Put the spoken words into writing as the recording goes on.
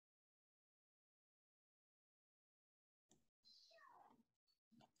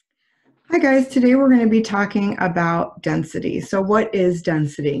Hi guys, today we're going to be talking about density. So what is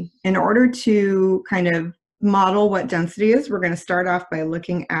density? In order to kind of model what density is, we're going to start off by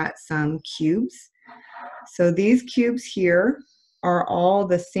looking at some cubes. So these cubes here are all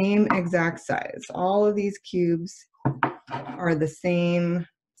the same exact size. All of these cubes are the same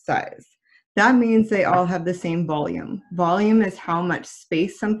size. That means they all have the same volume. Volume is how much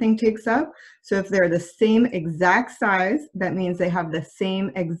space something takes up. So if they're the same exact size, that means they have the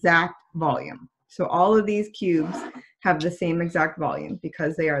same exact volume. So all of these cubes have the same exact volume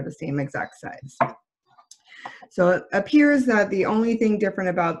because they are the same exact size. So it appears that the only thing different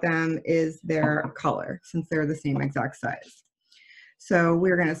about them is their color, since they're the same exact size. So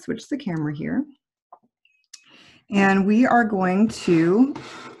we're going to switch the camera here. And we are going to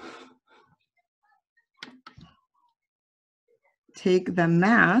take the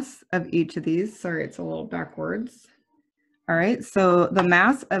mass of each of these. Sorry, it's a little backwards. All right, so the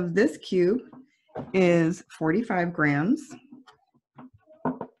mass of this cube is 45 grams.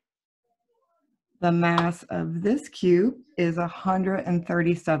 The mass of this cube is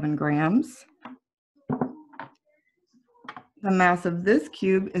 137 grams. The mass of this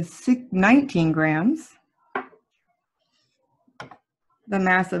cube is 19 grams. The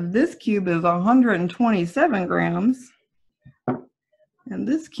mass of this cube is 127 grams. And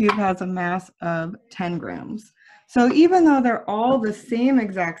this cube has a mass of 10 grams. So even though they're all the same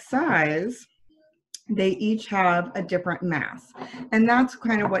exact size, they each have a different mass. And that's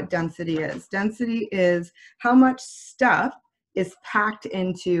kind of what density is. Density is how much stuff is packed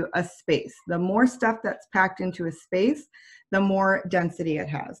into a space. The more stuff that's packed into a space, the more density it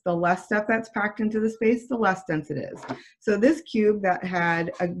has. The less stuff that's packed into the space, the less dense it is. So this cube that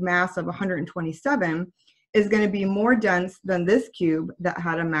had a mass of 127 is going to be more dense than this cube that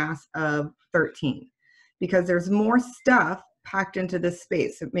had a mass of 13, because there's more stuff packed into this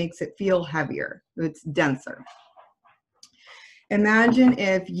space. It makes it feel heavier. It's denser. Imagine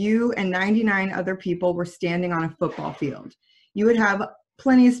if you and 99 other people were standing on a football field. You would have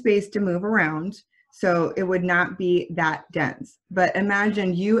plenty of space to move around, so it would not be that dense. But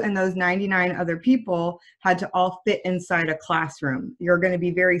imagine you and those 99 other people had to all fit inside a classroom. You're going to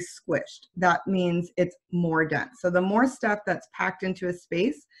be very squished. That means it's more dense. So the more stuff that's packed into a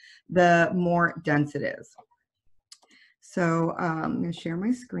space, the more dense it is. So I'm going to share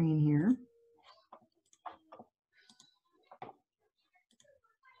my screen here.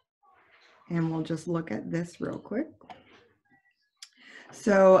 And we'll just look at this real quick.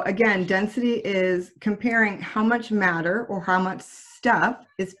 So again, density is comparing how much matter or how much stuff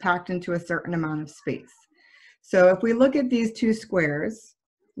is packed into a certain amount of space. So if we look at these two squares,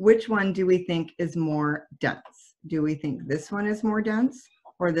 which one do we think is more dense? Do we think this one is more dense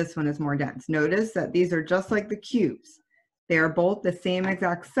or this one is more dense? Notice that these are just like the cubes. They are both the same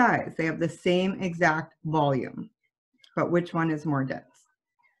exact size. They have the same exact volume. But which one is more dense?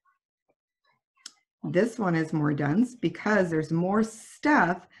 This one is more dense because there's more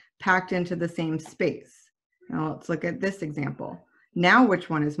stuff packed into the same space. Now let's look at this example. Now which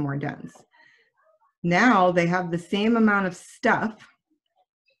one is more dense? Now they have the same amount of stuff,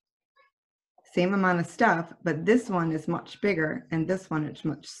 but this one is much bigger and this one is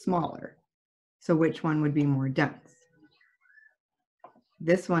much smaller. So which one would be more dense?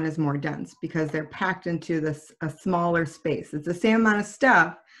 This one is more dense because they're packed into a smaller space. It's the same amount of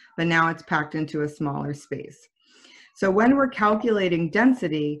stuff, but now it's packed into a smaller space. So when we're calculating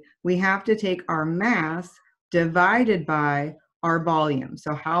density, we have to take our mass divided by our volume.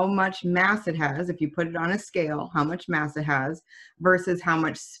 So how much mass it has, if you put it on a scale, how much mass it has versus how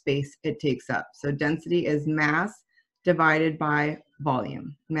much space it takes up. So density is mass divided by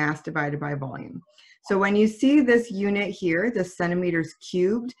volume, mass divided by volume. So when you see this unit here, the centimeters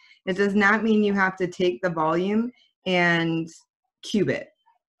cubed, it does not mean you have to take the volume and cube it.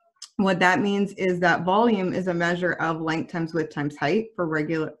 What that means is that volume is a measure of length times width times height for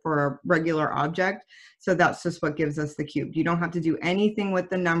a regular object. So that's just what gives us the cube. You don't have to do anything with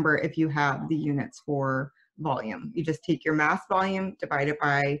the number if you have the units for volume. You just take your mass volume, divide it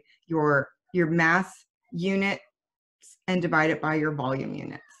by your mass unit, and divide it by your volume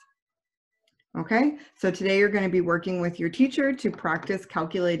units. Okay, so today you're going to be working with your teacher to practice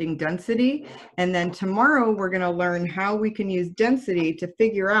calculating density, and then tomorrow we're going to learn how we can use density to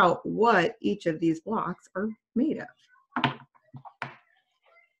figure out what each of these blocks are made of.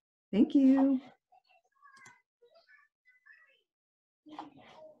 Thank you.